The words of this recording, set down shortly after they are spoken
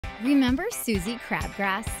Remember Suzie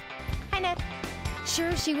Crabgrass? Hi, Ned.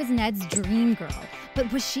 Sure, she was Ned's dream girl,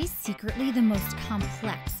 but was she secretly the most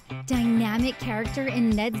complex, dynamic character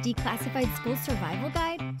in Ned's Declassified School Survival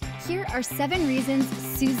Guide? Here are 7 reasons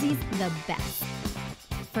Suzie's the best.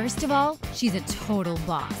 First of all, she's a total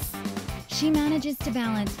boss. She manages to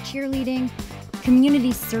balance cheerleading,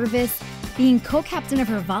 community service, being co-captain of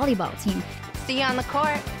her volleyball team, See you on the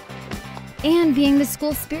court. and being the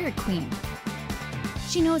school spirit queen.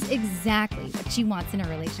 She knows exactly what she wants in a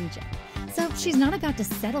relationship, so she's not about to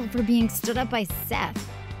settle for being stood up by Seth.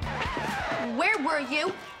 Where were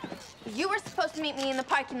you? You were supposed to meet me in the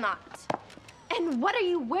parking lot. And what are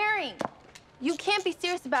you wearing? You can't be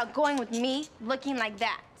serious about going with me looking like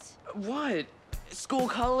that. What? School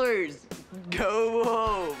colors. Go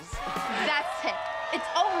Wolves. That's it. It's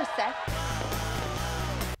over, Seth.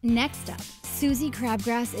 Next up, Suzie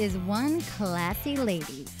Crabgrass is one classy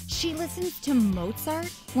lady. She listens to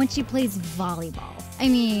Mozart when she plays volleyball. I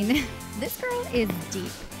mean, this girl is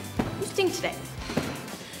deep. You stink today.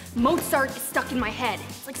 Mozart is stuck in my head.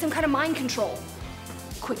 It's like some kind of mind control.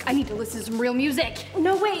 Quick, I need to listen to some real music.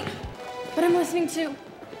 No, wait. But I'm listening to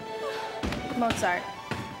Mozart.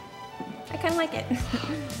 I kind of like it.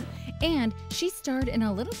 And she starred in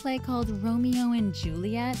a little play called Romeo and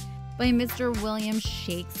Juliet by Mr. William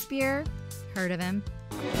Shakespeare. Heard of him?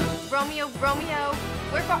 Romeo, Romeo,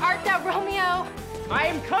 wherefore art thou, Romeo? I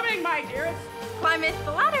am coming, my dearest. Climbeth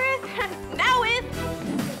the laddereth, now with.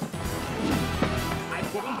 I'm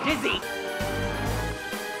getting dizzy.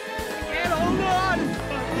 I can't hold on.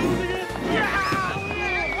 I'm losing it.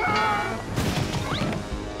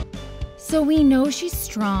 So we know she's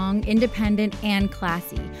strong, independent, and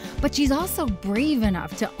classy, but she's also brave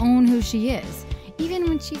enough to own who she is, even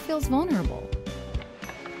when she feels vulnerable.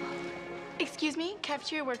 Excuse me,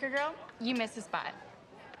 cafeteria worker girl, you missed a spot.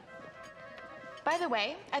 By the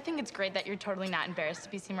way, I think it's great that you're totally not embarrassed to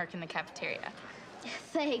be seen working in the cafeteria.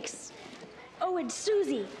 Thanks. Oh, and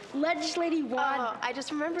Suzie, Legislative Wad. Oh, I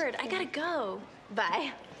just remembered. I gotta go.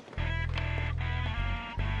 Bye.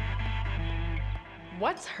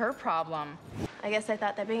 What's her problem? I guess I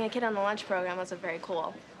thought that being a kid on the lunch program wasn't very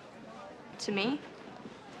cool. To me,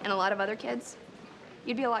 and a lot of other kids,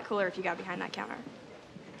 you'd be a lot cooler if you got behind that counter.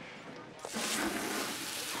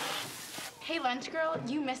 Hey, lunch girl,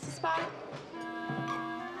 you missed a spot.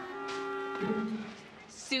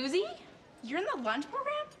 Suzie? You're in the lunch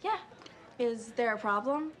program? Yeah. Is there a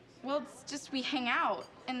problem? Well, it's just we hang out,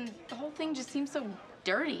 and the whole thing just seems so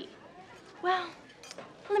dirty. Well,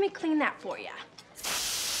 let me clean that for you.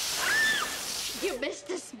 You missed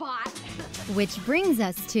a spot. Which brings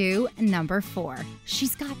us to number 4.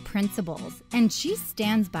 She's got principles, and she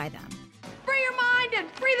stands by them. Free your mind and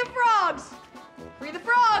free the frogs! Free the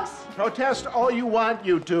frogs! Protest all you want,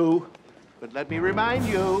 you two. But let me remind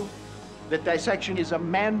you that dissection is a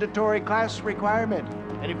mandatory class requirement.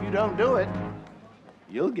 And if you don't do it,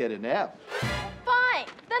 you'll get an F. Fine,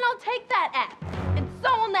 then I'll take that F. And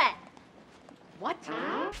so will Ned. What?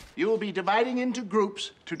 You will be dividing into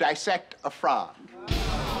groups to dissect a frog.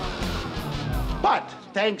 But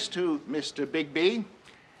thanks to Mr. Bigby,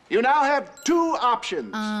 you now have 2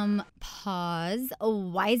 options. Pause.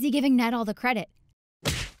 Why is he giving Ned all the credit?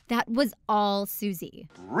 That was all Suzie.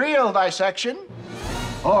 Real dissection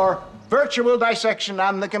or virtual dissection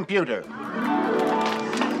on the computer.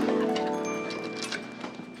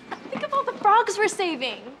 Think of all the frogs we're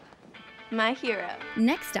saving. My hero.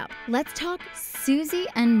 Next up, let's talk Suzie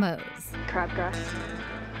and Moze. Crabgrass.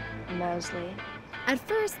 Mosley. At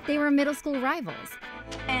first, they were middle school rivals.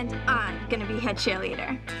 And I'm gonna be head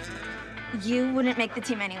cheerleader. You wouldn't make the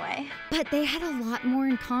team anyway. But they had a lot more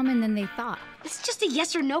in common than they thought. It's just a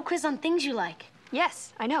yes or no quiz on things you like.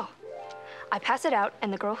 Yes, I know. I pass it out,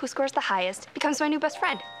 and the girl who scores the highest becomes my new best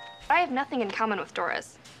friend. I have nothing in common with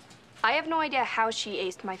Doris. I have no idea how she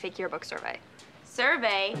aced my fake yearbook survey.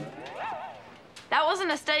 Survey? That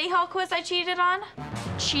wasn't a study hall quiz I cheated on?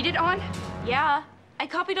 Cheated on? Yeah, I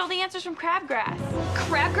copied all the answers from Crabgrass.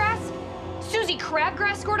 Crabgrass? Suzie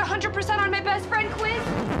Crabgrass scored 100% on my best friend quiz?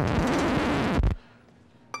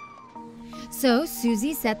 So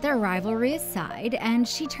Suzie set their rivalry aside, and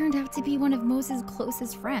she turned out to be one of Moze's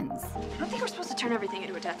closest friends. I don't think we're supposed to turn everything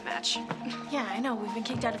into a death match. Yeah, I know. We've been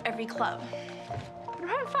kicked out of every club. But we're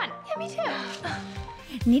having fun. Yeah, me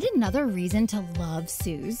too. Need another reason to love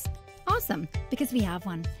Suze? Awesome, because we have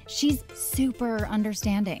one. She's super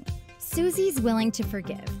understanding. Suzie's willing to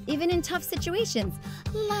forgive, even in tough situations,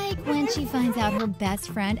 like when she finds out her best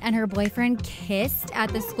friend and her boyfriend kissed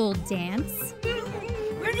at the school dance.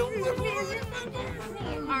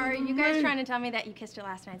 Are you guys trying to tell me that you kissed at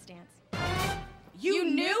last night's dance? You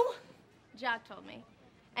knew? Jock told me.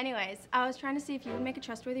 Anyways, I was trying to see if you would make a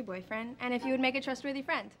trustworthy boyfriend and if you would make a trustworthy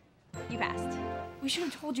friend. You passed. We should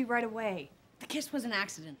have told you right away. The kiss was an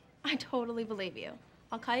accident. I totally believe you.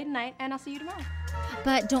 I'll call you tonight and I'll see you tomorrow.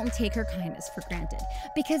 But don't take her kindness for granted,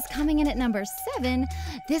 because coming in at number 7,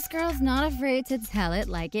 this girl's not afraid to tell it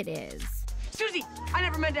like it is. Suzie, I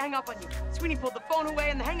never meant to hang up on you. Sweeney pulled the phone away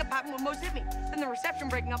and the hang-up happened when Moze hit me. Then the reception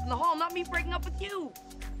breaking up in the hall, not me breaking up with you.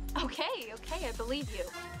 Okay, I believe you.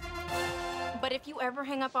 But if you ever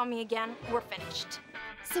hang up on me again, we're finished.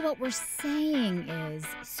 So what we're saying is,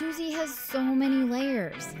 Suzie has so many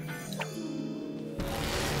layers.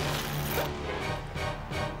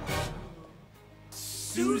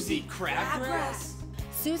 Suzie Crabgrass?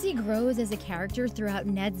 Suzie grows as a character throughout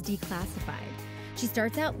Ned's Declassified. She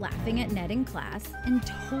starts out laughing at Ned in class and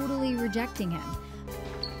totally rejecting him.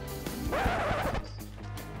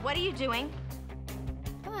 What are you doing?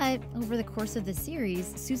 But over the course of the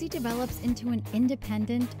series, Suzie develops into an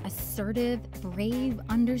independent, assertive, brave,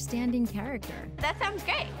 understanding character. That sounds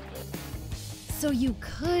great. So you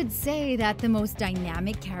could say that the most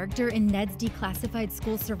dynamic character in Ned's Declassified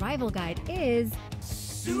School Survival Guide is...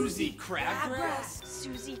 Suzie Crabgrass?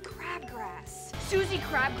 Suzie Crabgrass. Suzie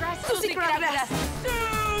Crabgrass? Suzie Crabgrass.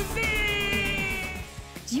 Suzie!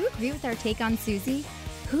 Do you agree with our take on Suzie?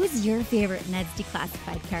 Who's your favorite Ned's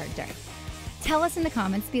Declassified character? Tell us in the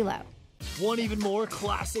comments below. Want even more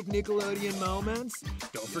classic Nickelodeon moments?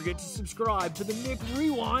 Don't forget to subscribe to the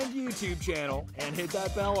NickRewind YouTube channel and hit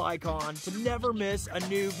that bell icon to never miss a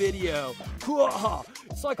new video.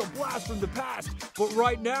 It's like a blast from the past, but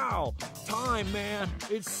right now, time, man,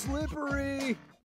 it's slippery.